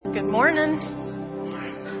Good morning.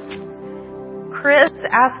 Chris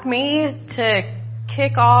asked me to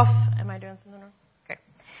kick off, am I doing something wrong? Okay.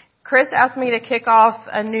 Chris asked me to kick off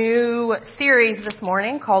a new series this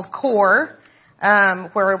morning called Core,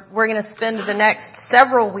 where we're going to spend the next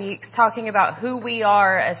several weeks talking about who we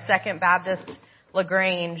are as Second Baptist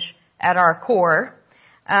LaGrange at our core.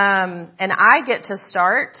 And I get to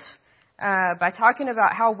start by talking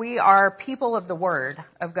about how we are people of the Word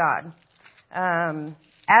of God.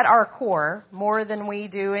 At our core, more than we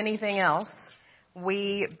do anything else,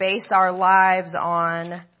 we base our lives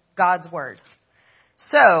on God's Word.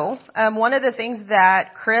 So, one of the things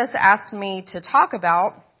that Chris asked me to talk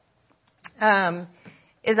about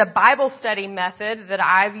is a Bible study method that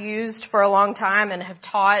I've used for a long time and have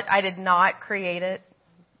taught. I did not create it.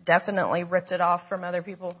 Definitely ripped it off from other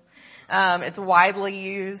people. It's widely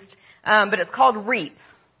used. But it's called REAP,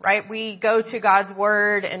 right? We go to God's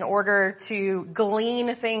Word in order to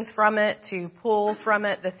glean things from it, to pull from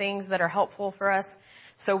it the things that are helpful for us.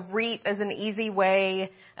 So REAP is an easy way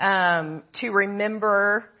to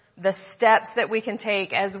remember the steps that we can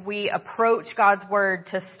take as we approach God's Word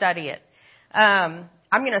to study it. I'm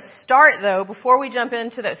going to start, though, before we jump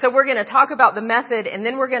into that. So we're going to talk about the method, and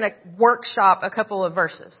then we're going to workshop a couple of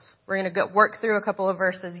verses. We're going to work through a couple of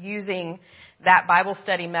verses using that Bible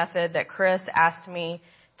study method that Chris asked me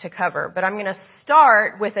to cover. But I'm going to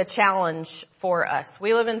start with a challenge for us.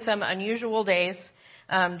 We live in some unusual days,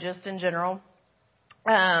 just in general.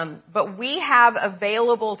 But we have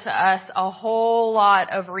available to us a whole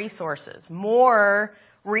lot of resources, more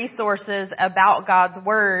resources about God's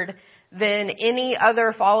Word than any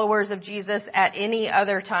other followers of Jesus at any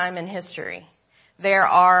other time in history. There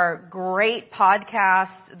are great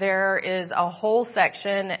podcasts. There is a whole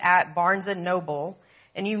section at Barnes & Noble.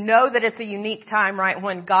 And you know that it's a unique time, right,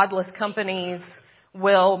 when godless companies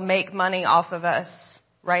will make money off of us,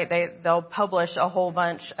 right? They'll publish a whole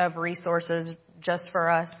bunch of resources just for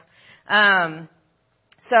us.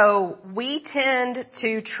 So we tend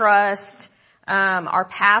to trust our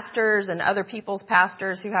pastors and other people's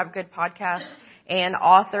pastors who have good podcasts and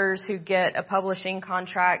authors who get a publishing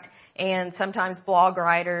contract and sometimes blog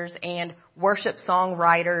writers and worship song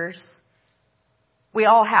writers. We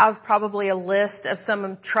all have probably a list of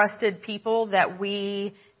some trusted people that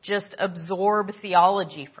we just absorb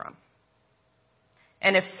theology from.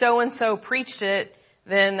 And if so-and-so preached it,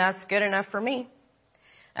 then that's good enough for me.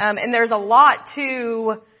 And there's a lot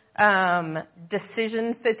to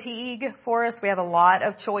decision fatigue for us. We have a lot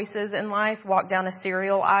of choices in life. Walk down a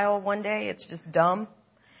cereal aisle one day, it's just dumb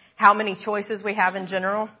how many choices we have in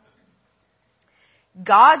general.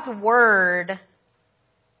 God's Word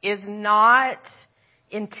is not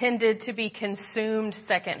intended to be consumed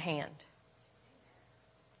secondhand.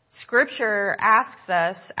 Scripture asks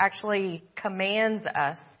us, actually commands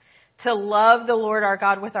us, to love the Lord our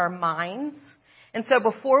God with our minds. And so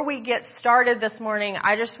before we get started this morning,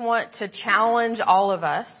 I just want to challenge all of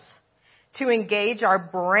us to engage our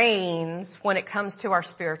brains when it comes to our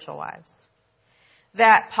spiritual lives.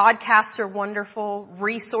 That podcasts are wonderful,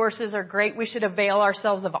 resources are great, we should avail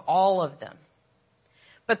ourselves of all of them.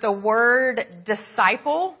 But the word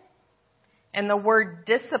disciple and the word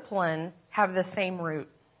discipline have the same root.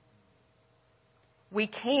 We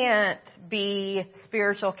can't be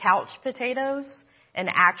spiritual couch potatoes and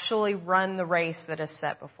actually run the race that is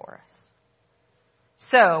set before us.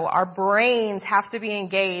 So our brains have to be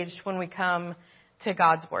engaged when we come to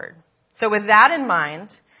God's Word. So with that in mind,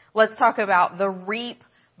 let's talk about the REAP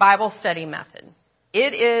Bible study method.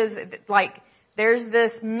 It is like there's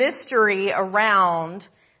this mystery around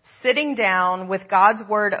sitting down with God's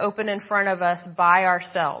Word open in front of us by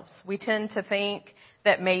ourselves. We tend to think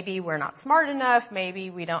that maybe we're not smart enough, maybe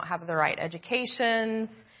we don't have the right educations,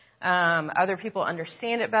 other people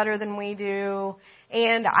understand it better than we do.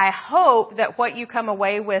 And I hope that what you come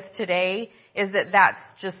away with today is that that's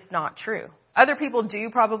just not true. Other people do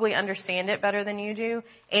probably understand it better than you do.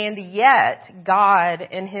 And yet, God,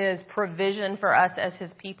 in His provision for us as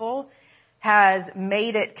His people, has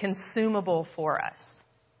made it consumable for us.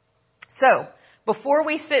 So, before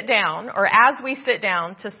we sit down, or as we sit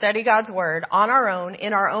down to study God's Word on our own,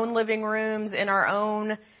 in our own living rooms, in our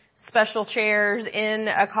own special chairs, in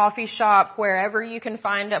a coffee shop, wherever you can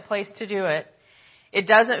find a place to do it, it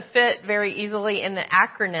doesn't fit very easily in the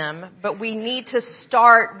acronym, but we need to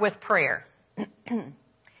start with prayer.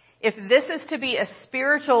 If this is to be a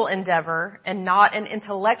spiritual endeavor and not an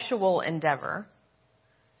intellectual endeavor,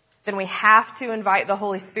 then we have to invite the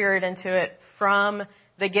Holy Spirit into it from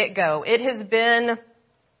the get-go. It has been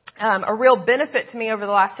a real benefit to me over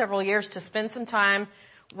the last several years to spend some time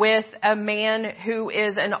with a man who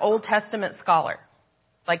is an Old Testament scholar.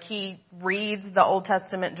 Like he reads the Old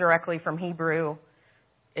Testament directly from Hebrew.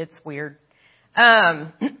 It's weird. But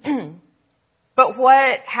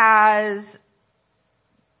what has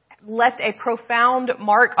left a profound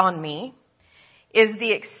mark on me is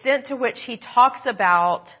the extent to which he talks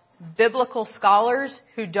about biblical scholars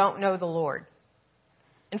who don't know the Lord.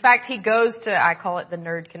 In fact, he goes to, I call it the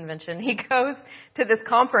nerd convention. He goes to this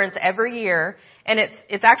conference every year, and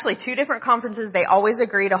it's actually 2 different conferences. They always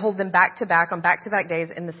agree to hold them back to back on back-to-back days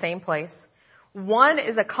in the same place. One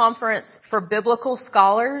is a conference for biblical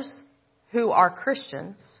scholars who are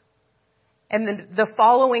Christians. And then the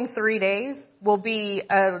following 3 days will be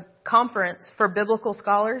a conference for biblical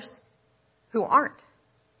scholars who aren't.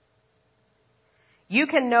 You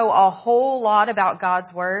can know a whole lot about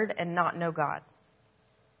God's Word and not know God.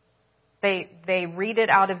 They read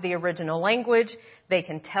it out of the original language. They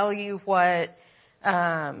can tell you what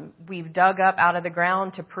we've dug up out of the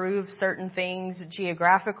ground to prove certain things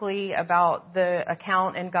geographically about the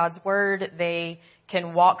account in God's Word. They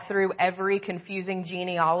can walk through every confusing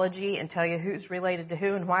genealogy and tell you who's related to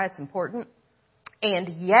who and why it's important. And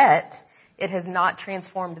yet, it has not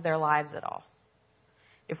transformed their lives at all.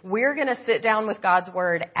 If we're going to sit down with God's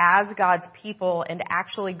Word as God's people and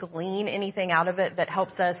actually glean anything out of it that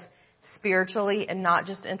helps us spiritually and not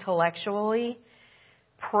just intellectually,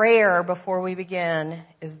 prayer before we begin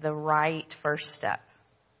is the right first step.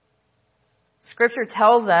 Scripture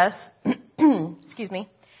tells us, excuse me,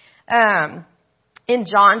 in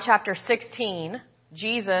John chapter 16,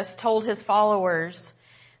 Jesus told his followers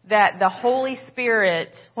that the Holy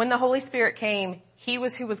Spirit, when the Holy Spirit came, he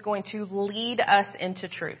was who was going to lead us into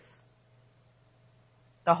truth.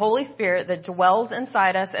 The Holy Spirit that dwells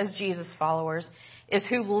inside us as Jesus followers is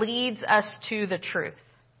who leads us to the truth.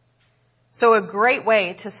 So a great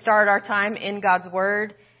way to start our time in God's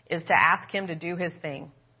Word is to ask Him to do His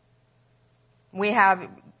thing.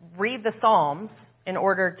 Read the Psalms in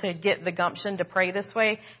order to get the gumption to pray this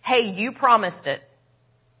way. Hey, you promised it.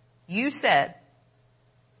 You said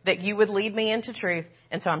that you would lead me into truth,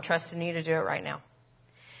 and so I'm trusting you to do it right now.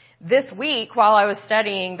 This week, while I was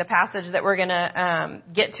studying the passage that we're going to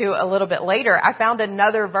get to a little bit later, I found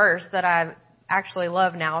another verse that I actually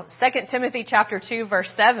love now. 2 Timothy chapter 2,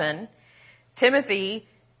 verse 7.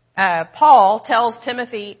 Paul tells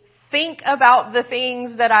Timothy, think about the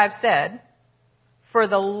things that I've said, for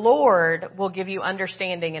the Lord will give you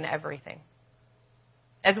understanding in everything.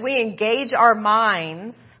 As we engage our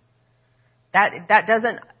minds, that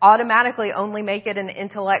doesn't automatically only make it an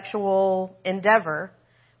intellectual endeavor,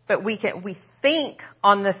 but we think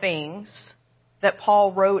on the things that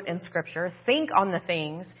Paul wrote in Scripture, think on the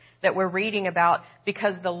things that we're reading about,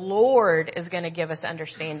 because the Lord is going to give us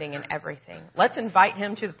understanding in everything. Let's invite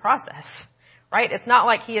Him to the process, right? It's not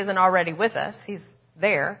like He isn't already with us. He's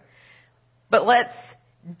there. But let's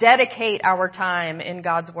dedicate our time in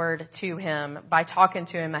God's Word to Him by talking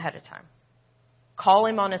to Him ahead of time. Call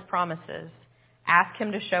Him on His promises. Ask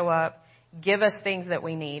Him to show up. Give us things that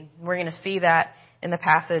we need. We're going to see that in the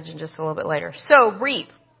passage in just a little bit later. So, read.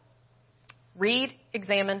 Read,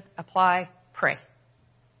 examine, apply, pray.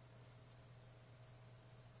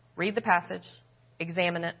 Read the passage,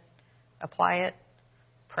 examine it, apply it,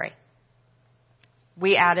 pray.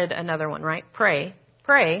 We added another one, right? Pray,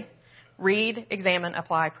 read, examine,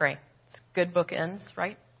 apply, pray. It's good bookends,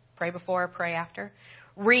 right? Pray before, pray after.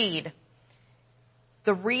 Read.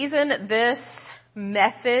 The reason this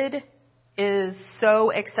method is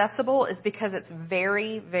so accessible is because it's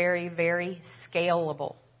very, very, very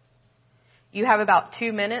scalable. You have about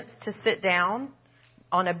 2 minutes to sit down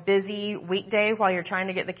on a busy weekday while you're trying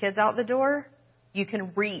to get the kids out the door. You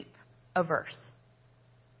can reap a verse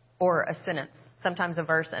or a sentence. Sometimes a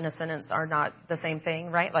verse and a sentence are not the same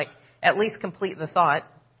thing, right? Like, at least complete the thought,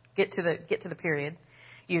 get to the period,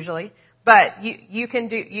 usually. But you can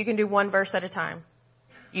do one verse at a time.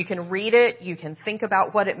 You can read it. You can think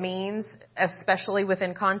about what it means, especially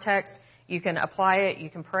within context. You can apply it. You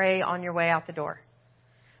can pray on your way out the door.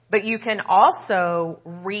 But you can also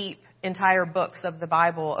reap entire books of the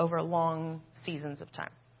Bible over long seasons of time.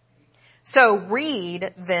 So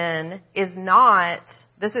read, then,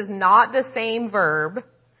 this is not the same verb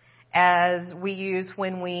as we use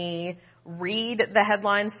when we read the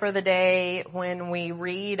headlines for the day, when we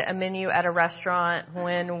read a menu at a restaurant,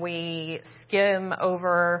 when we skim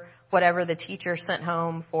over whatever the teacher sent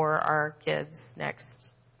home for our kids next,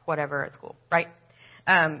 whatever at school, right?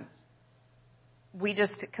 We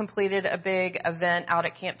just completed a big event out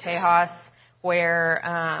at Camp Tejas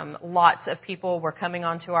where lots of people were coming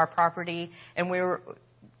onto our property, and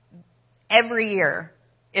every year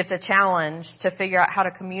it's a challenge to figure out how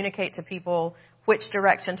to communicate to people which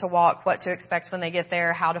direction to walk, what to expect when they get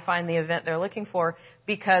there, how to find the event they're looking for,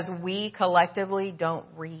 because we collectively don't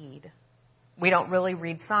read. We don't really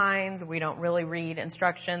read signs. We don't really read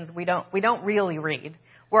instructions. We don't really read.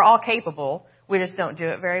 We're all capable. We just don't do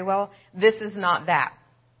it very well. This is not that.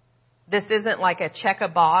 This isn't like a check a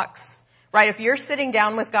box, right? If you're sitting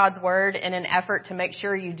down with God's Word in an effort to make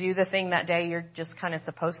sure you do the thing that day you're just kind of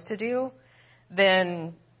supposed to do,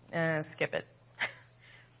 then skip it.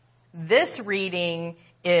 This reading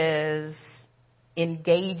is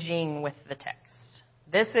engaging with the text.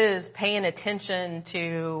 This is paying attention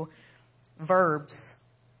to verbs.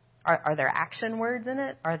 Are there action words in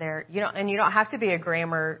it? Are there, and you don't have to be a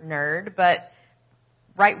grammar nerd, but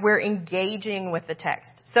right, we're engaging with the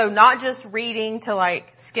text. So not just reading to like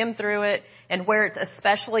skim through it, and where it's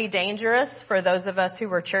especially dangerous for those of us who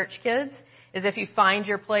were church kids is if you find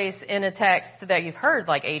your place in a text that you've heard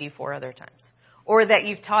like 84 other times, or that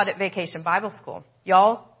you've taught at Vacation Bible School.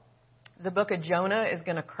 Y'all, the book of Jonah is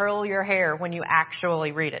going to curl your hair when you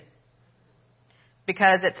actually read it.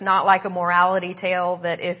 Because it's not like a morality tale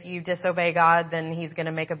that if you disobey God, then he's going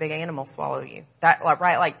to make a big animal swallow you.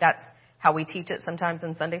 Right? Like that's how we teach it sometimes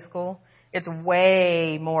in Sunday school. It's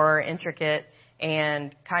way more intricate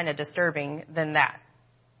and kind of disturbing than that.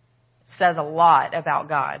 It says a lot about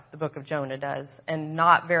God, the book of Jonah does, and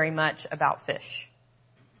not very much about fish.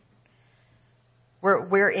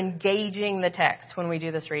 We're engaging the text when we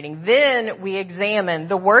do this reading. Then we examine.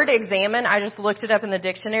 The word examine, I just looked it up in the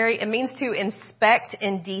dictionary. It means to inspect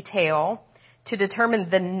in detail, to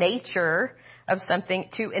determine the nature of something,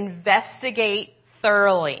 to investigate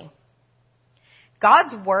thoroughly.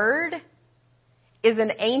 God's Word is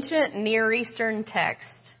an ancient Near Eastern text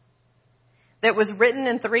that was written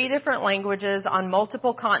in 3 different languages on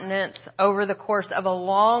multiple continents over the course of a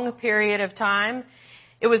long period of time.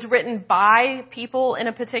 It was written by people in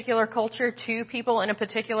a particular culture, to people in a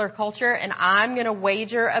particular culture, and I'm going to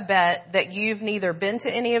wager a bet that you've neither been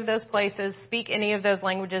to any of those places, speak any of those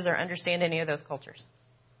languages, or understand any of those cultures.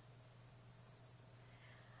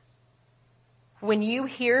 When you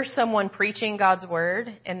hear someone preaching God's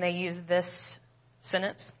Word and they use this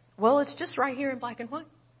sentence, well, it's just right here in black and white.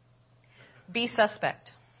 Be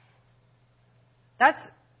suspect.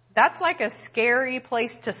 That's like a scary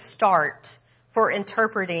place to start for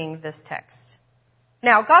interpreting this text.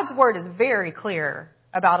 Now, God's Word is very clear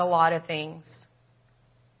about a lot of things.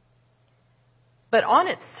 But on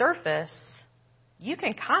its surface, you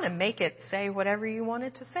can kind of make it say whatever you want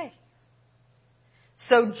it to say.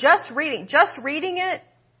 So just reading it,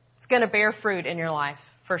 it's going to bear fruit in your life,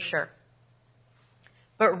 for sure.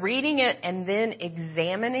 But reading it and then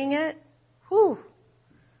examining it,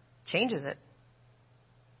 changes it.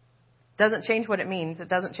 Doesn't change what it means. It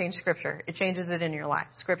doesn't change Scripture. It changes it in your life.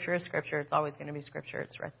 Scripture is Scripture. It's always going to be Scripture.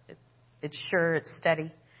 It's sure. It's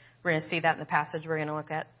steady. We're going to see that in the passage we're going to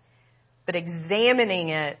look at. But examining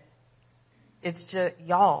it, it's just,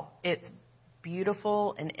 it's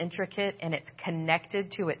beautiful and intricate, and it's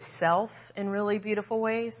connected to itself in really beautiful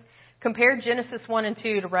ways. Compare Genesis 1 and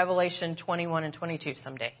 2 to Revelation 21 and 22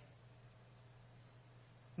 someday.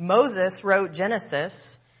 Moses wrote Genesis.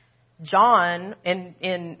 John,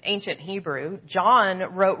 in ancient Hebrew,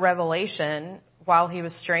 John wrote Revelation while he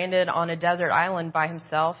was stranded on a desert island by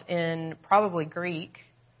himself in probably Greek.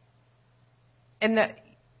 And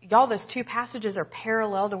those 2 passages are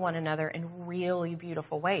parallel to one another in really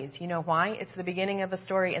beautiful ways. You know why? It's the beginning of a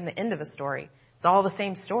story and the end of a story. It's all the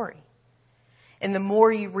same story. And the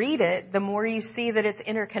more you read it, the more you see that it's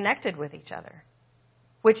interconnected with each other,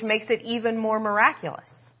 which makes it even more miraculous.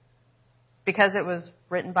 Because it was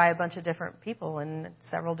written by a bunch of different people in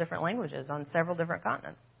several different languages on several different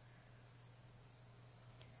continents.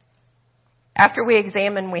 After we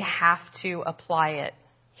examine, we have to apply it.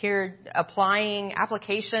 Here,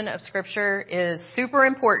 application of Scripture is super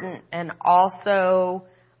important and also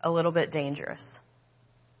a little bit dangerous.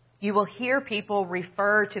 You will hear people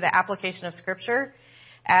refer to the application of Scripture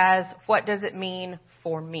as, what does it mean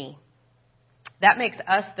for me? That makes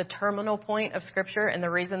us the terminal point of Scripture and the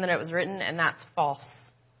reason that it was written, and that's false.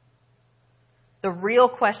 The real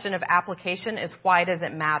question of application is, why does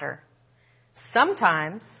it matter?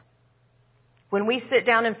 Sometimes, when we sit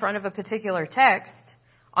down in front of a particular text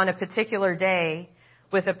on a particular day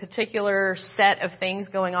with a particular set of things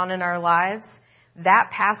going on in our lives, that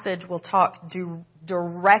passage will talk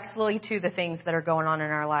directly to the things that are going on in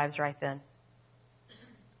our lives right then.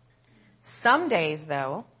 Some days,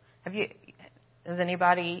 though, is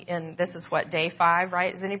anybody this is day 5,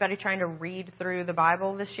 right? Is anybody trying to read through the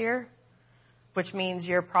Bible this year? Which means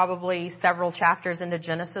you're probably several chapters into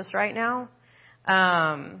Genesis right now.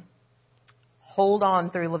 Hold on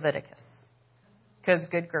through Leviticus. Because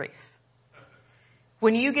good grief.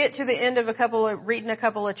 When you get to the end of reading a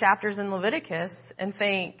couple of chapters in Leviticus and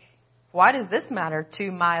think, why does this matter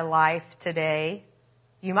to my life today?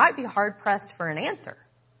 You might be hard pressed for an answer.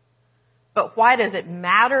 But why does it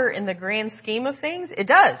matter in the grand scheme of things? It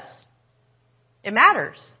does. It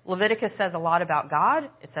matters. Leviticus says a lot about God.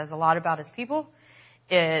 It says a lot about his people.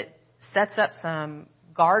 It sets up some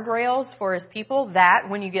guardrails for his people that,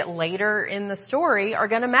 when you get later in the story, are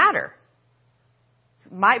going to matter.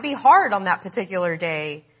 It might be hard on that particular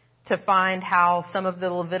day to find how some of the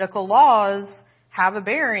Levitical laws have a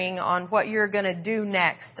bearing on what you're going to do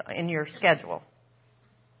next in your schedule.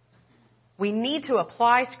 We need to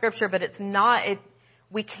apply Scripture, but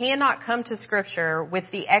we cannot come to Scripture with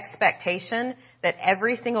the expectation that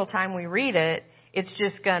every single time we read it, it's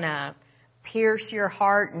just going to pierce your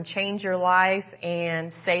heart and change your life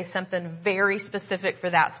and say something very specific for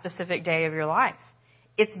that specific day of your life.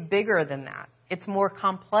 It's bigger than that. It's more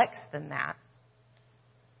complex than that.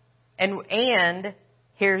 And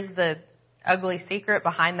here's the ugly secret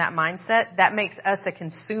behind that mindset. That makes us a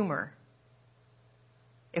consumer.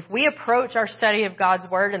 If we approach our study of God's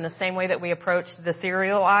Word in the same way that we approach the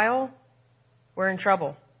cereal aisle, we're in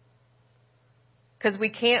trouble. Because we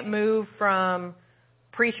can't move from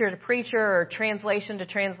preacher to preacher or translation to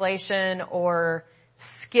translation or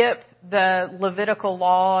skip the Levitical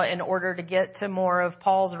law in order to get to more of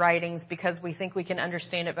Paul's writings because we think we can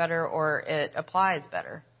understand it better or it applies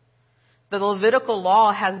better. The Levitical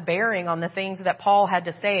law has bearing on the things that Paul had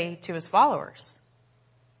to say to his followers.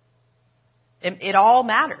 It all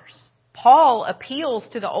matters. Paul appeals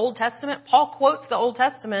to the Old Testament. Paul quotes the Old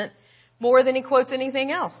Testament more than he quotes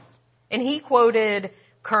anything else. And he quoted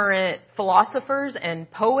current philosophers and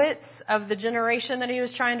poets of the generation that he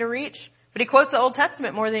was trying to reach. But he quotes the Old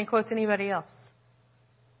Testament more than he quotes anybody else.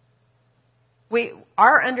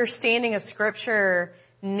 Our understanding of Scripture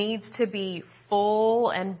needs to be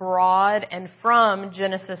full and broad and from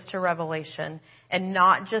Genesis to Revelation, and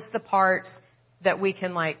not just the parts that we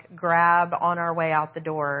can grab on our way out the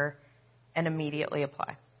door and immediately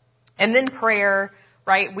apply. And then prayer,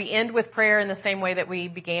 right? We end with prayer in the same way that we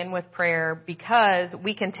began with prayer, because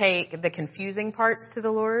we can take the confusing parts to the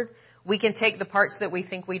Lord. We can take the parts that we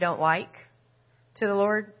think we don't like to the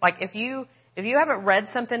Lord. Like if you haven't read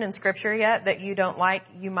something in Scripture yet that you don't like,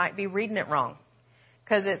 you might be reading it wrong,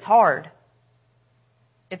 because it's hard.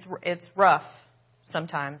 It's rough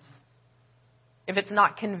sometimes. If it's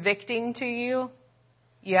not convicting to you,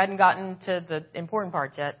 you hadn't gotten to the important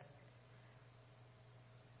parts yet.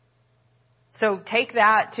 So take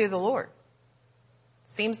that to the Lord.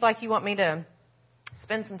 Seems like you want me to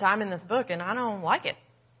spend some time in this book, and I don't like it.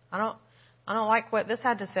 I don't like what this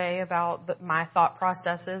had to say about my thought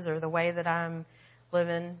processes or the way that I'm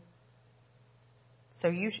living. So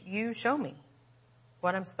you show me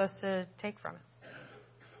what I'm supposed to take from it.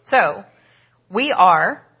 So we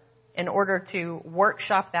are, in order to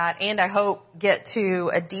workshop that and I hope get to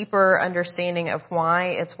a deeper understanding of why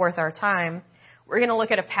it's worth our time, we're going to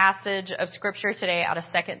look at a passage of Scripture today out of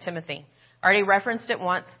 2 Timothy. I already referenced it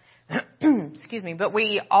once, excuse me, but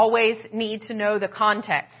we always need to know the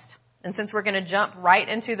context. And since we're going to jump right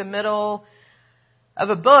into the middle of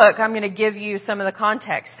a book, I'm going to give you some of the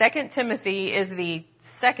context. 2 Timothy is the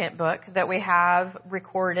second book that we have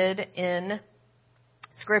recorded in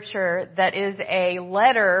Scripture that is a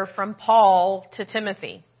letter from Paul to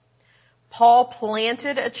Timothy. Paul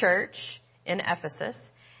planted a church in Ephesus,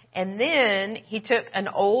 and then he took an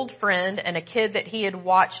old friend and a kid that he had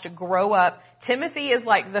watched grow up. Timothy is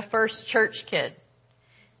like the first church kid.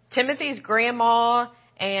 Timothy's grandma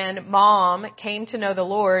and mom came to know the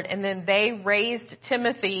Lord, and then they raised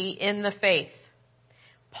Timothy in the faith.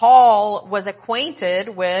 Paul was acquainted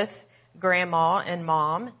with grandma and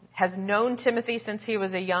mom, has known Timothy since he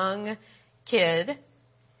was a young kid,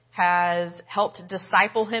 has helped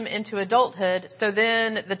disciple him into adulthood. So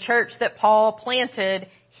then the church that Paul planted,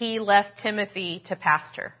 he left Timothy to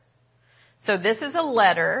pastor. So this is a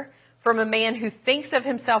letter from a man who thinks of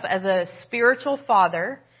himself as a spiritual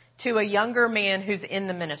father to a younger man who's in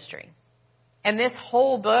the ministry. And this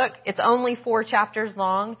whole book, it's only 4 chapters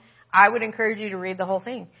long. I would encourage you to read the whole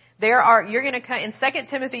thing. In 2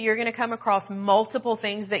 Timothy, you're going to come across multiple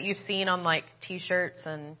things that you've seen on t-shirts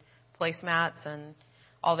and placemats and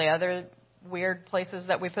all the other weird places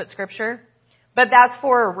that we put Scripture. But that's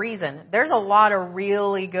for a reason. There's a lot of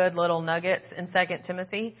really good little nuggets in 2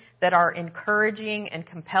 Timothy that are encouraging and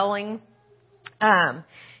compelling.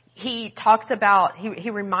 He talks about, he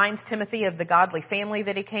reminds Timothy of the godly family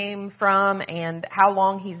that he came from and how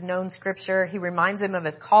long he's known Scripture. He reminds him of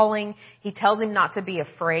his calling. He tells him not to be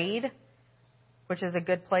afraid, which is a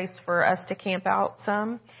good place for us to camp out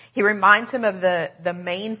some. He reminds him of the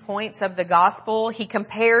main points of the gospel. He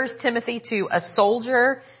compares Timothy to a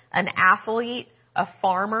soldier, an athlete, a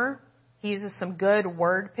farmer. He uses some good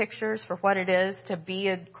word pictures for what it is to be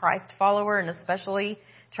a Christ follower, and especially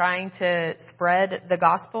trying to spread the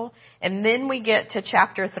gospel. And then we get to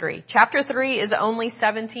chapter 3. Chapter 3 is only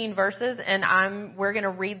 17 verses, and we're going to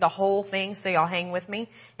read the whole thing, so y'all hang with me.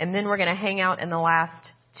 And then we're going to hang out in the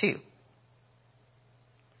last 2.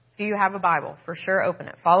 If you have a Bible, for sure open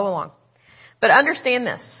it. Follow along. But understand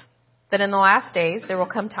this, that in the last days there will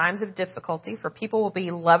come times of difficulty, for people will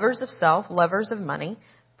be lovers of self, lovers of money,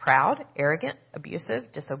 proud, arrogant,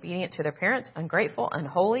 abusive, disobedient to their parents, ungrateful,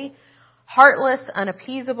 unholy, heartless,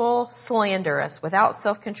 unappeasable, slanderous, without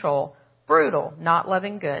self-control, brutal, not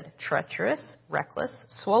loving good, treacherous, reckless,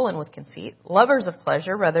 swollen with conceit, lovers of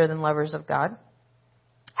pleasure rather than lovers of God,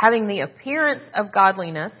 having the appearance of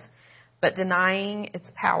godliness, but denying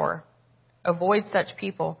its power. Avoid such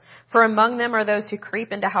people, for among them are those who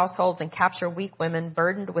creep into households and capture weak women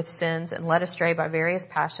burdened with sins and led astray by various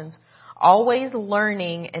passions, always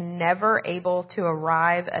learning and never able to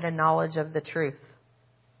arrive at a knowledge of the truth.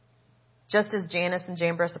 Just as Jannes and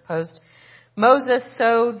Jambres opposed Moses,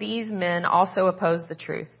 so these men also oppose the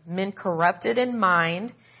truth. Men corrupted in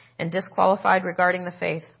mind and disqualified regarding the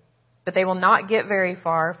faith. But they will not get very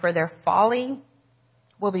far, for their folly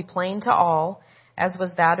will be plain to all, as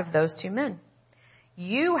was that of those 2 men.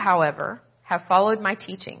 You, however, have followed my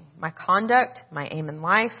teaching, my conduct, my aim in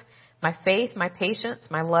life, my faith, my patience,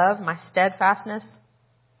 my love, my steadfastness,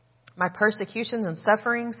 my persecutions and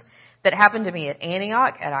sufferings that happened to me at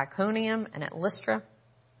Antioch, at Iconium, and at Lystra,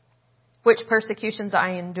 which persecutions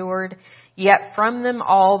I endured, yet from them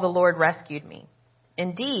all the Lord rescued me.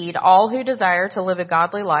 Indeed, all who desire to live a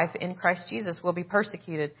godly life in Christ Jesus will be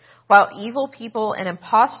persecuted, while evil people and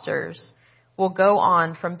impostors will go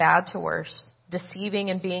on from bad to worse, deceiving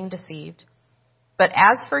and being deceived. But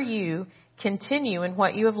as for you, continue in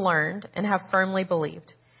what you have learned and have firmly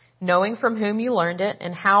believed, knowing from whom you learned it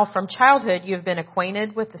and how from childhood you have been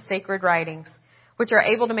acquainted with the sacred writings, which are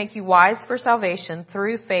able to make you wise for salvation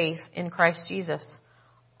through faith in Christ Jesus.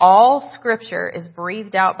 All Scripture is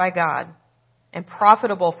breathed out by God and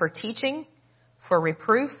profitable for teaching, for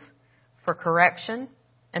reproof, for correction,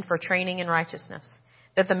 and for training in righteousness,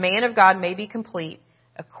 that the man of God may be complete,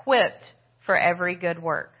 equipped for every good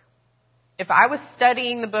work. If I was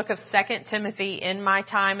studying the book of 2 Timothy in my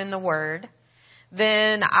time in the Word,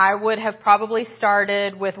 then I would have probably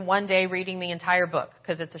started with one day reading the entire book,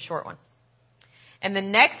 because it's a short one. And the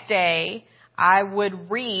next day, I would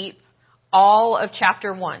reap all of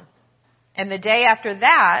chapter 1. And the day after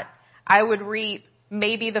that, I would reap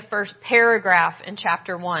maybe the first paragraph in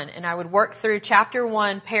chapter 1. And I would work through chapter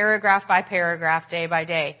 1 paragraph by paragraph, day by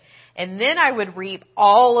day. And then I would reap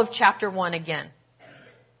all of chapter 1 again.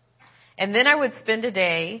 And then I would spend a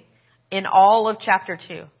day in all of chapter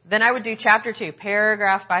 2. Then I would do chapter 2,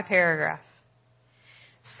 paragraph by paragraph.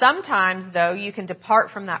 Sometimes, though, you can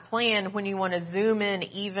depart from that plan when you want to zoom in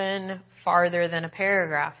even farther than a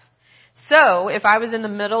paragraph. So, if I was in the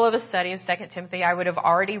middle of a study of 2 Timothy, I would have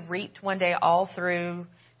already reaped one day all through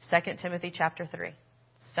 2 Timothy chapter 3.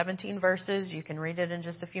 17 verses. You can read it in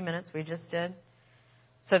just a few minutes. We just did.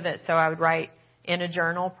 So I would write in a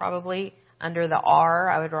journal probably. Under the R,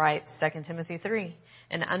 I would write 2 Timothy 3.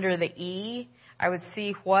 And under the E, I would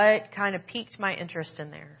see what kind of piqued my interest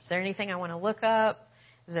in there. Is there anything I want to look up?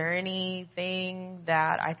 Is there anything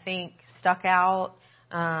that I think stuck out?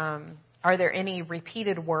 Are there any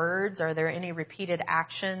repeated words? Are there any repeated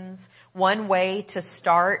actions? One way to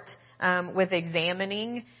start with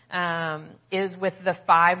examining is with the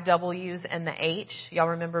 5 W's and the H. Y'all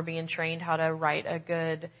remember being trained how to write a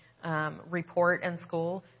good report in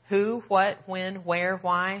school? Who, what, when, where,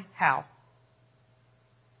 why, how.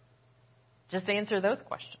 Just answer those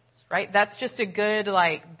questions, right? That's just a good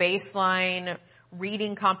baseline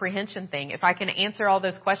reading comprehension thing. If I can answer all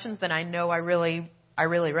those questions, then I know I really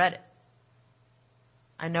read it.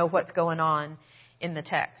 I know what's going on in the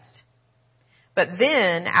text. But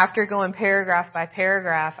then, after going paragraph by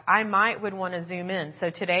paragraph, I would want to zoom in. So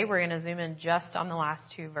today we're going to zoom in just on the last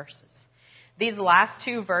 2 verses. These last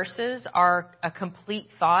 2 verses are a complete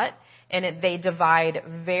thought, and they divide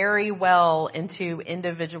very well into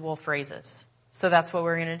individual phrases. So that's what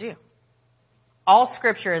we're going to do. All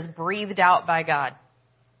Scripture is breathed out by God.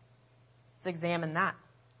 Let's examine that.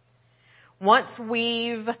 Once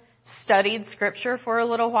we've studied Scripture for a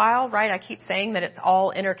little while, right? I keep saying that it's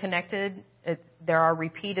all interconnected. There are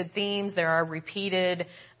repeated themes. There's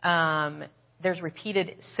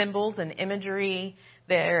repeated symbols and imagery.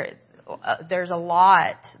 there's a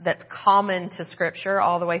lot that's common to Scripture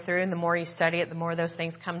all the way through, and the more you study it, the more those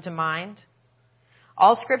things come to mind.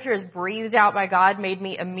 All Scripture is breathed out by God made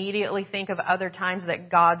me immediately think of other times that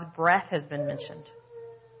God's breath has been mentioned.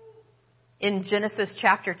 In Genesis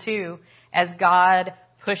chapter 2, as God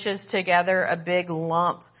pushes together a big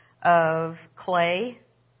lump of clay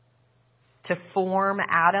to form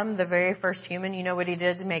Adam, the very first human, you know what he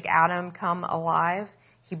did to make Adam come alive?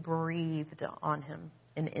 He breathed on him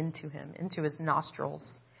and into him, into his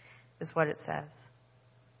nostrils, is what it says.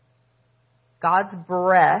 God's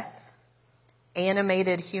breath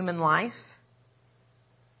animated human life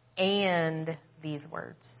and these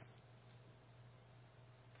words.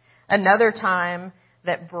 Another time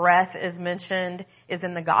that breath is mentioned is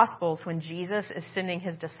in the Gospels when Jesus is sending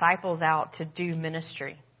his disciples out to do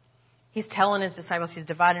ministry. He's telling his disciples, he's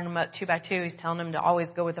dividing them up 2 by 2. He's telling them to always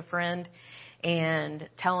go with a friend and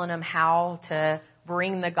telling them how to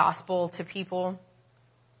bring the gospel to people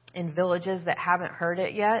in villages that haven't heard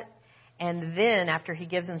it yet. And then after he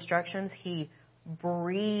gives instructions, he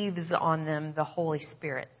breathes on them the Holy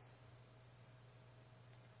Spirit.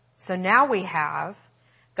 So now we have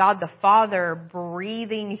God the Father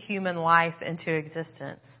breathing human life into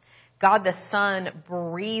existence. God the Son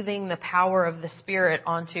breathing the power of the Spirit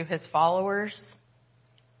onto his followers.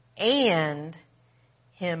 And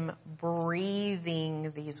him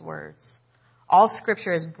breathing these words. All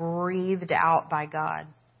Scripture is breathed out by God.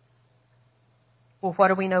 Well, what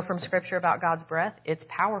do we know from Scripture about God's breath? It's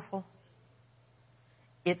powerful.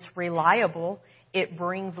 It's reliable. It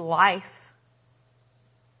brings life.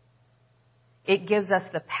 It gives us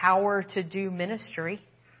the power to do ministry,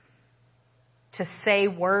 to say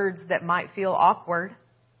words that might feel awkward.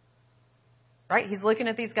 Right? He's looking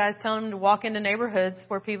at these guys, telling them to walk into neighborhoods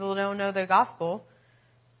where people don't know the gospel.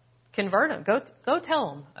 Convert them. Go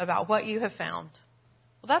tell them about what you have found.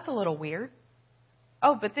 Well, that's a little weird.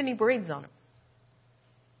 Oh, but then he breathes on them.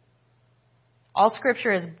 All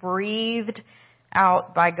Scripture is breathed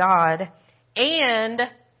out by God and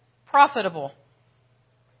profitable.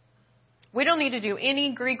 We don't need to do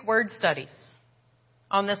any Greek word studies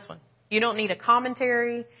on this one. You don't need a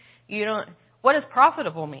commentary. What does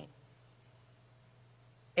profitable mean?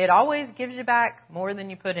 It always gives you back more than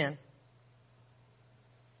you put in.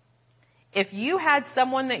 If you had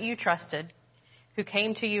someone that you trusted who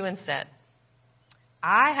came to you and said,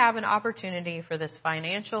 I have an opportunity for this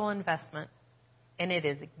financial investment, and it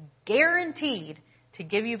is guaranteed to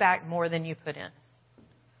give you back more than you put in.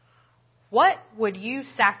 What would you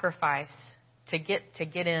sacrifice to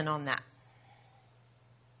get in on that?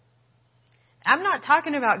 I'm not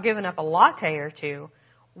talking about giving up a latte or two.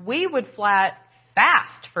 We would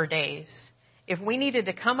fast for days if we needed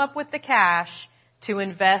to come up with the cash to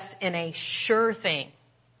invest in a sure thing.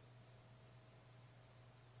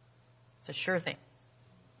 It's a sure thing.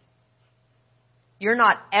 You're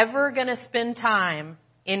not ever going to spend time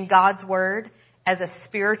in God's Word as a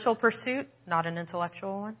spiritual pursuit, not an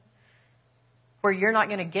intellectual one, where you're not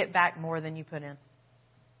going to get back more than you put in.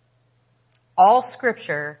 All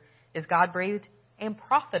Scripture is God-breathed and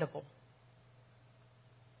profitable.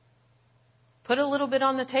 Put a little bit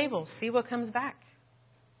on the table. See what comes back.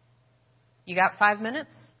 You got 5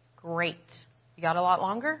 minutes? Great. You got a lot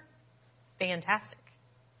longer? Fantastic.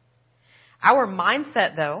 Our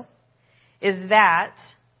mindset, though, is that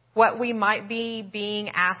what we might be being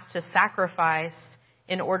asked to sacrifice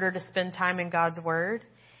in order to spend time in God's Word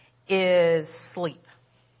is sleep.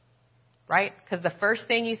 Right? Because the first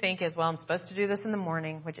thing you think is, well, I'm supposed to do this in the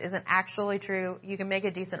morning, which isn't actually true. You can make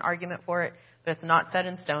a decent argument for it, but it's not set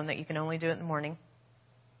in stone that you can only do it in the morning.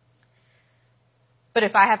 But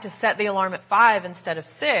if I have to set the alarm at 5 instead of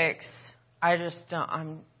 6, I just don't,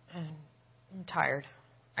 I'm tired.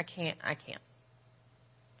 I can't.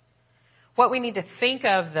 What we need to think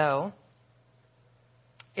of, though,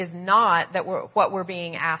 is not that what we're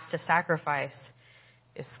being asked to sacrifice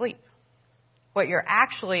is sleep. What you're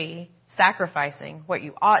actually sacrificing, what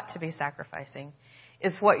you ought to be sacrificing,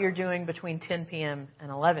 is what you're doing between 10 p.m. and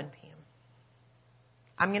 11 p.m.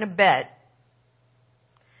 I'm going to bet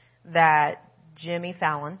that Jimmy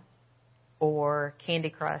Fallon or Candy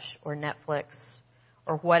Crush or Netflix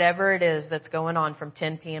or whatever it is that's going on from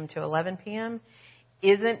 10 p.m. to 11 p.m.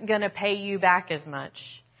 isn't going to pay you back as much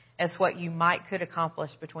as what you could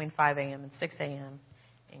accomplish between 5 a.m. and 6 a.m.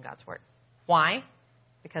 in God's Word. Why?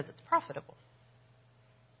 Because it's profitable.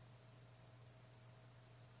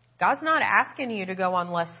 God's not asking you to go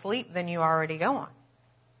on less sleep than you already go on.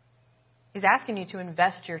 He's asking you to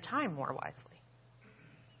invest your time more wisely.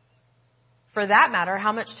 For that matter,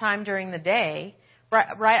 how much time during the day,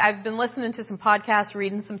 right? I've been listening to some podcasts,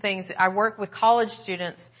 reading some things. I work with college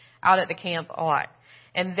students out at the camp a lot.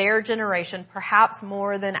 And their generation, perhaps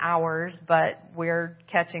more than ours, but we're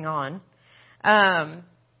catching on.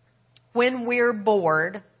 When we're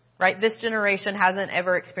bored, right, this generation hasn't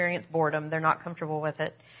ever experienced boredom. They're not comfortable with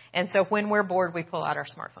it. And so when we're bored, we pull out our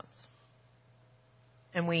smartphones.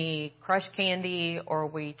 And we crush candy, or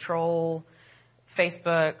we troll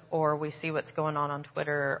Facebook, or we see what's going on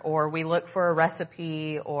Twitter, or we look for a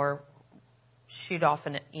recipe, or shoot off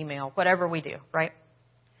an email, whatever we do, right?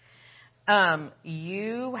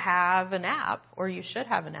 You have an app, or you should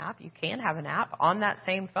have an app. You can have an app on that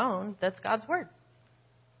same phone that's God's Word.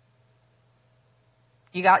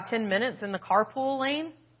 You got 10 minutes in the carpool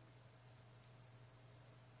lane?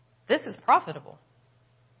 This is profitable.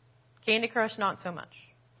 Candy Crush, not so much.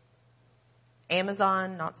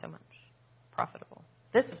 Amazon, not so much. Profitable.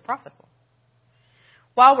 This is profitable.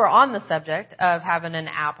 While we're on the subject of having an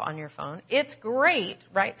app on your phone, it's great,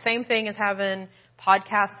 right? Same thing as having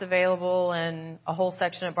podcasts available and a whole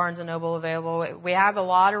section at Barnes & Noble available. We have a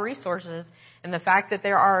lot of resources, and the fact that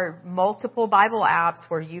there are multiple Bible apps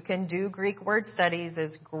where you can do Greek word studies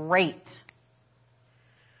is great.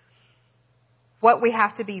 What we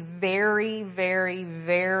have to be very, very,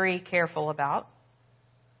 very careful about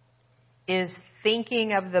is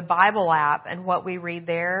thinking of the Bible app and what we read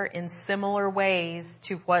there in similar ways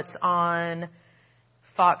to what's on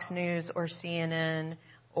Fox News or CNN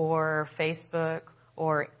or Facebook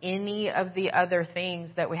or any of the other things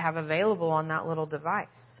that we have available on that little device.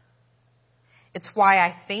 It's why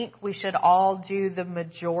I think we should all do the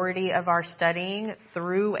majority of our studying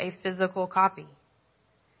through a physical copy.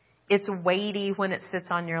 It's weighty when it sits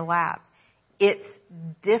on your lap. It's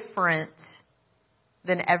different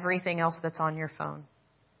than everything else that's on your phone.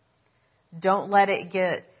 Don't let it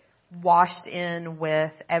get washed in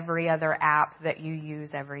with every other app that you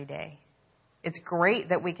use every day. It's great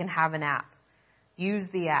that we can have an app. Use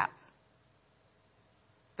the app.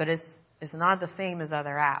 But it's not the same as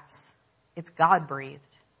other apps. It's God-breathed.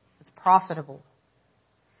 It's profitable.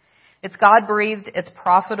 It's God-breathed. It's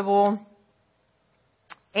profitable.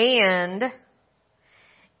 And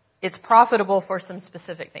it's profitable for some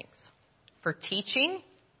specific things. For teaching,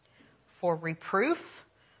 for reproof,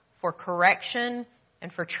 for correction,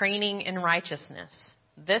 and for training in righteousness.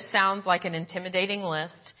 This sounds like an intimidating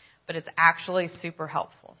list, but it's actually super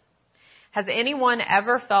helpful. Has anyone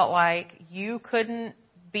ever felt like you couldn't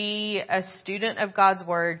be a student of God's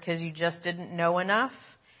Word because you just didn't know enough?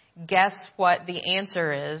 Guess what the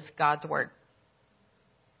answer is? God's Word.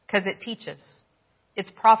 Because it teaches. It's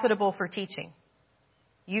profitable for teaching.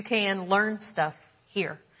 You can learn stuff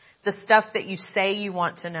here. The stuff that you say you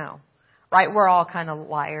want to know. Right? We're all kind of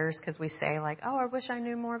liars because we say like, oh, I wish I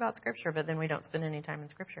knew more about Scripture, but then we don't spend any time in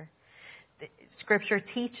Scripture. Scripture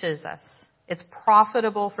teaches us. It's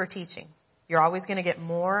profitable for teaching. You're always going to get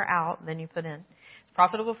more out than you put in. It's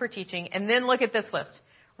profitable for teaching. And then look at this list.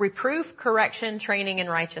 Reproof, correction, training in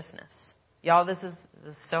righteousness. Y'all, this is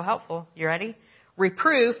so helpful. You ready?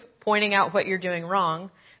 Reproof, pointing out what you're doing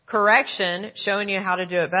wrong. Correction, showing you how to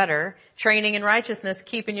do it better. Training in righteousness,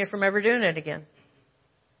 keeping you from ever doing it again.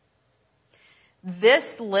 This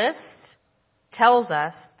list tells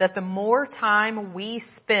us that the more time we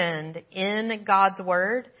spend in God's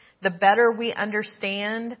Word, the better we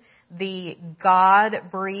understand the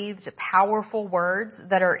God-breathed, powerful words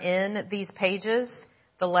that are in these pages,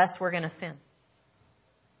 the less we're going to sin.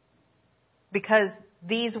 Because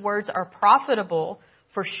these words are profitable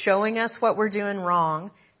for showing us what we're doing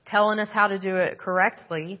wrong, telling us how to do it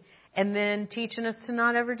correctly, and then teaching us to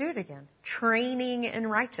not ever do it again. Training in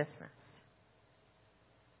righteousness.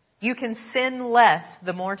 You can sin less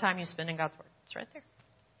the more time you spend in God's Word. It's right there.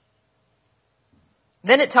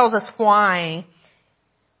 Then it tells us why.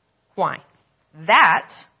 Why? That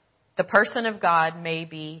the person of God may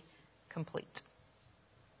be complete.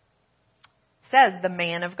 It says the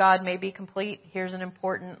man of God may be complete. Here's an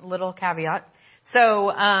important little caveat.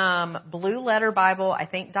 So, Blue Letter Bible, I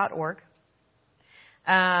think, .org.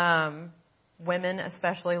 Women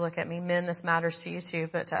especially, look at me. Men, this matters to you too,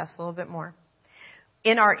 but to us a little bit more.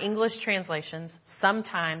 In our English translations,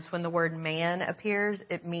 sometimes when the word man appears,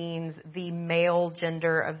 it means the male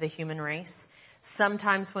gender of the human race.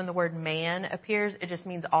 Sometimes when the word man appears, it just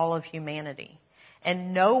means all of humanity.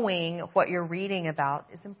 And knowing what you're reading about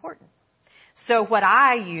is important. So what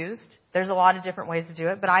I used, there's a lot of different ways to do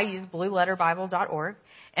it, but I used blueletterbible.org,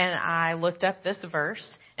 and I looked up this verse,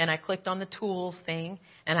 and I clicked on the tools thing,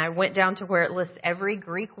 and I went down to where it lists every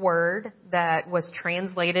Greek word that was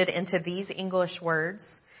translated into these English words.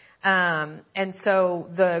 And so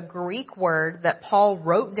the Greek word that Paul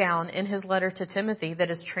wrote down in his letter to Timothy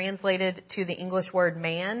that is translated to the English word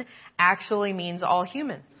man actually means all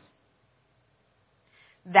humans.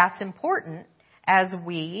 That's important as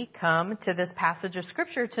we come to this passage of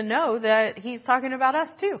Scripture to know that he's talking about us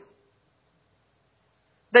too.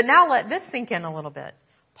 But now let this sink in a little bit.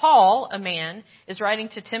 Paul, a man, is writing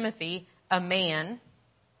to Timothy, a man.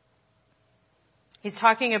 He's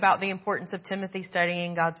talking about the importance of Timothy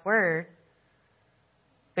studying God's Word.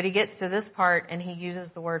 But he gets to this part and he uses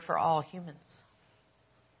the word for all humans.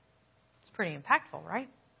 It's pretty impactful, right?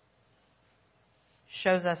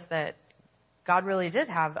 Shows us that God really did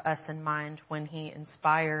have us in mind when he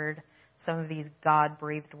inspired some of these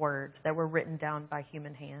God-breathed words that were written down by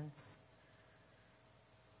human hands.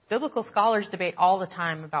 Biblical scholars debate all the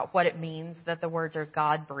time about what it means that the words are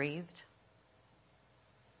God-breathed.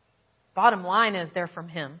 Bottom line is they're from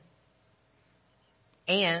him.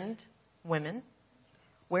 And women,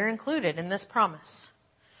 we're included in this promise.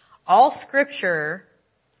 All Scripture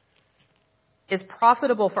is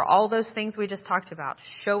profitable for all those things we just talked about. To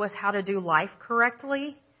show us how to do life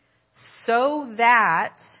correctly so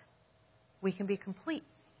that we can be complete.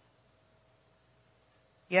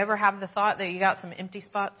 You ever have the thought that you got some empty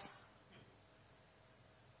spots?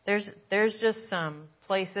 There's just some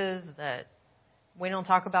places that we don't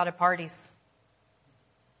talk about at parties.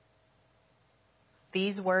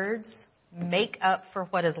 These words make up for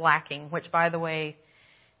what is lacking, which, by the way,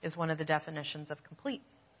 is one of the definitions of complete.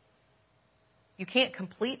 You can't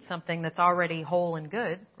complete something that's already whole and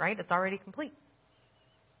good, right? It's already complete.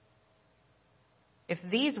 If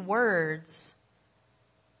these words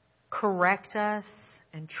correct us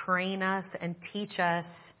and train us and teach us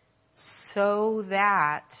so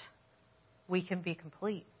that we can be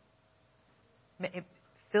complete, it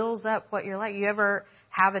fills up what you're like. You ever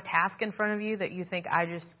have a task in front of you that you think, I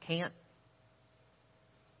just can't?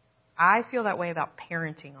 I feel that way about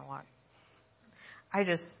parenting a lot.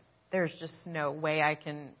 There's just no way I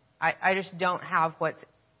can, I just don't have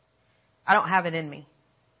I don't have it in me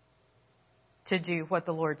to do what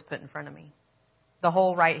the Lord's put in front of me. The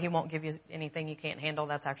whole right, he won't give you anything you can't handle.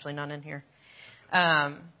 That's actually not in here.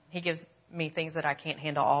 He gives me things that I can't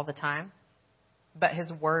handle all the time, but his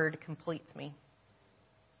word completes me.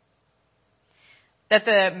 That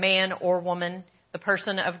the man or woman, the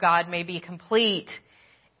person of God, may be complete,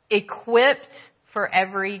 equipped for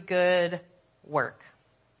every good work.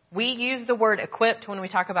 We use the word equipped when we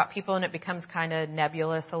talk about people, and it becomes kind of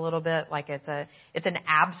nebulous a little bit, like it's an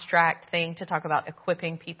abstract thing to talk about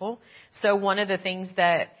equipping people. So one of the things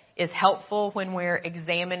that is helpful when we're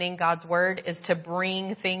examining God's word is to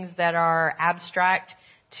bring things that are abstract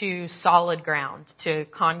to solid ground, to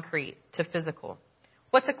concrete, to physical.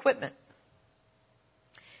 What's equipment?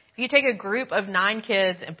 If you take a group of 9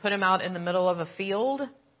 kids and put them out in the middle of a field,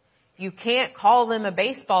 you can't call them a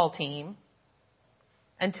baseball team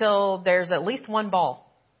until there's at least one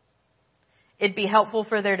ball. It'd be helpful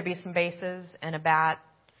for there to be some bases and a bat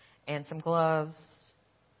and some gloves,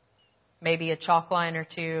 maybe a chalk line or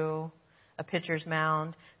two, a pitcher's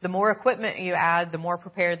mound. The more equipment you add, the more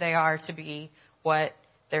prepared they are to be what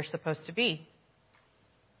they're supposed to be.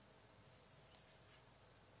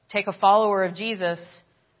 Take a follower of Jesus,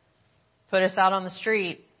 put us out on the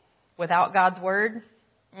street without God's word.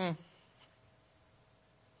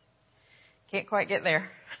 Can't quite get there.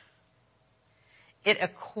 It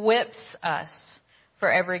equips us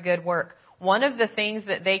for every good work. One of the things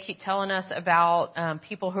that they keep telling us about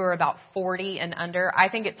people who are about 40 and under, I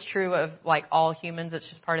think it's true of like all humans, it's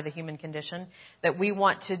just part of the human condition, that we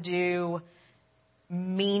want to do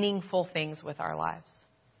meaningful things with our lives.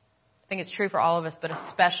 I think it's true for all of us, but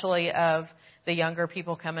especially of the younger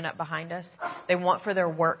people coming up behind us. They want for their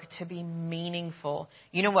work to be meaningful.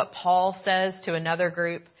 You know what Paul says to another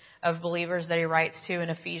group of believers that he writes to in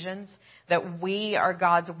Ephesians? That we are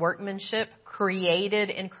God's workmanship,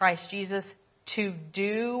 created in Christ Jesus to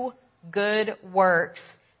do good works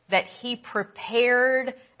that he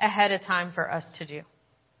prepared ahead of time for us to do.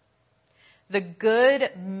 The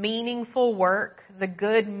good, meaningful work, the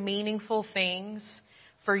good, meaningful things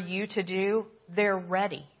for you to do, they're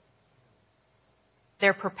ready.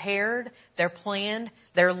 They're prepared, they're planned,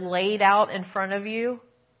 they're laid out in front of you.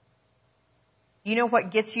 You know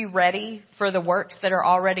what gets you ready for the works that are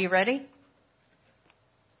already ready?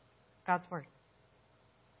 God's Word.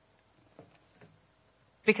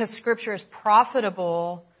 Because Scripture is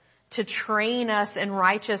profitable to train us in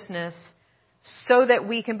righteousness so that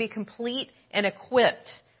we can be complete and equipped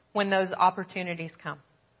when those opportunities come.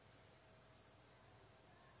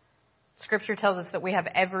 Scripture tells us that we have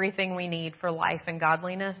everything we need for life and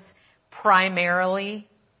godliness, primarily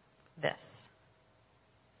this.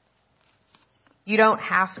 You don't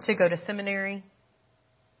have to go to seminary.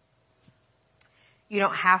 You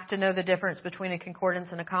don't have to know the difference between a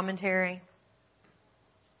concordance and a commentary.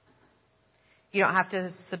 You don't have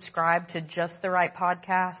to subscribe to just the right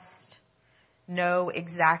podcast, know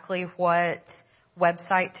exactly what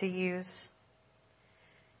website to use.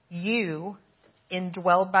 You,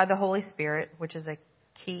 indwelled by the Holy Spirit, which is a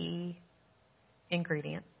key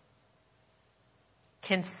ingredient,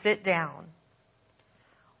 can sit down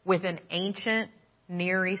with an ancient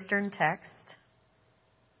Near Eastern text,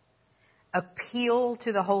 appeal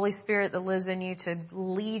to the Holy Spirit that lives in you to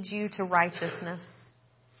lead you to righteousness,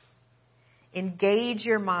 engage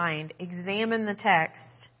your mind, examine the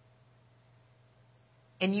text,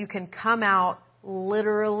 and you can come out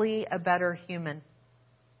literally a better human.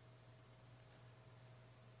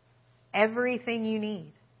 Everything you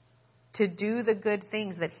need to do the good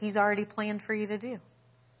things that He's already planned for you to do.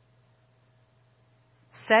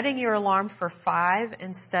 Setting your alarm for 5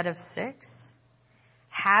 instead of 6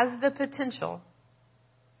 has the potential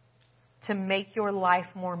to make your life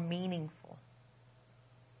more meaningful.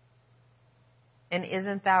 And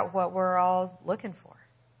isn't that what we're all looking for?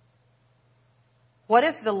 What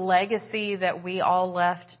if the legacy that we all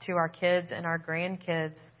left to our kids and our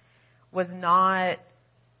grandkids was not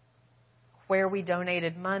where we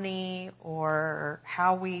donated money or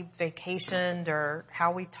how we vacationed or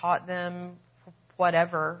how we taught them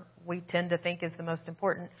whatever we tend to think is the most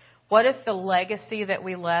important? What if the legacy that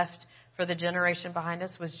we left for the generation behind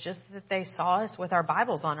us was just that they saw us with our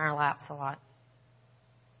Bibles on our laps a lot?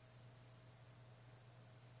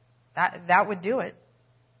 That would do it.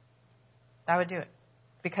 That would do it.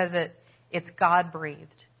 Because it's God-breathed.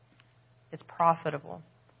 It's profitable.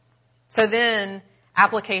 So then,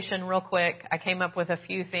 application real quick. I came up with a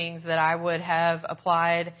few things that I would have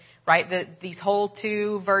applied, right? These whole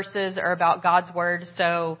 2 verses are about God's Word.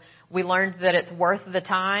 So we learned that it's worth the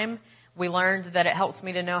time. We learned that it helps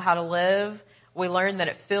me to know how to live. We learned that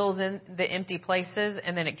it fills in the empty places,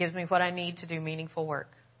 and then it gives me what I need to do meaningful work.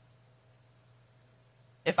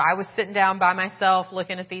 If I was sitting down by myself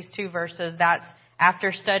looking at these 2 verses, that's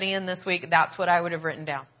after studying this week, that's what I would have written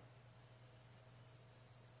down.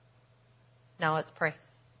 Now let's pray.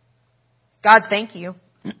 God, thank you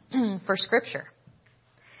for Scripture.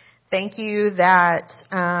 Thank you that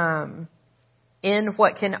in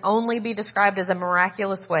what can only be described as a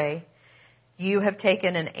miraculous way, you have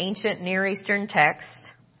taken an ancient Near Eastern text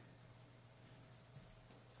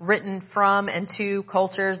written from and to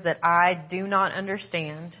cultures that I do not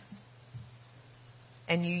understand,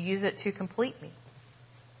 and you use it to complete me.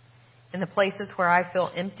 In the places where I feel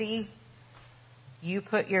empty, you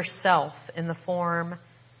put yourself in the form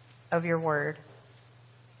of your word.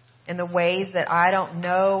 In the ways that I don't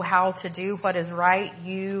know how to do what is right,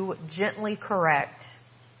 you gently correct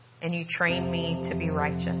and you train me to be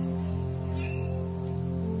righteous.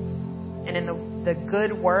 And in the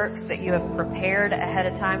good works that you have prepared ahead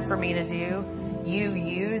of time for me to do, you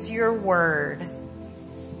use your word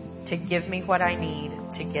to give me what I need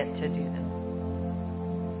to get to do them.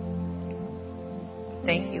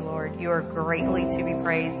 Thank you, Lord. You are greatly to be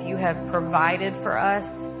praised. You have provided for us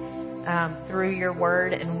through your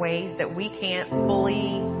word in ways that we can't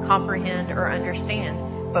fully comprehend or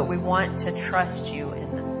understand, but we want to trust you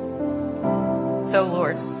in them. So,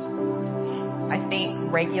 Lord, I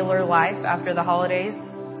think regular life after the holidays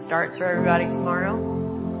starts for everybody tomorrow.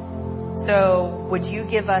 So would you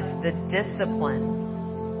give us the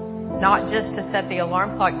discipline, not just to set the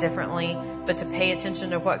alarm clock differently, but to pay attention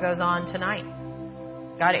to what goes on tonight?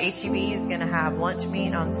 God, HEB is going to have lunch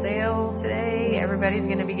meat on sale today. Everybody's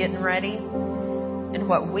going to be getting ready. And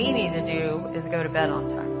what we need to do is go to bed on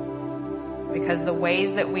time. Because the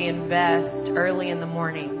ways that we invest early in the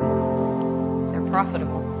morning, they're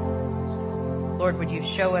profitable. Lord, would you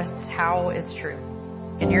show us how it's true?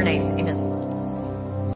 In your name, amen.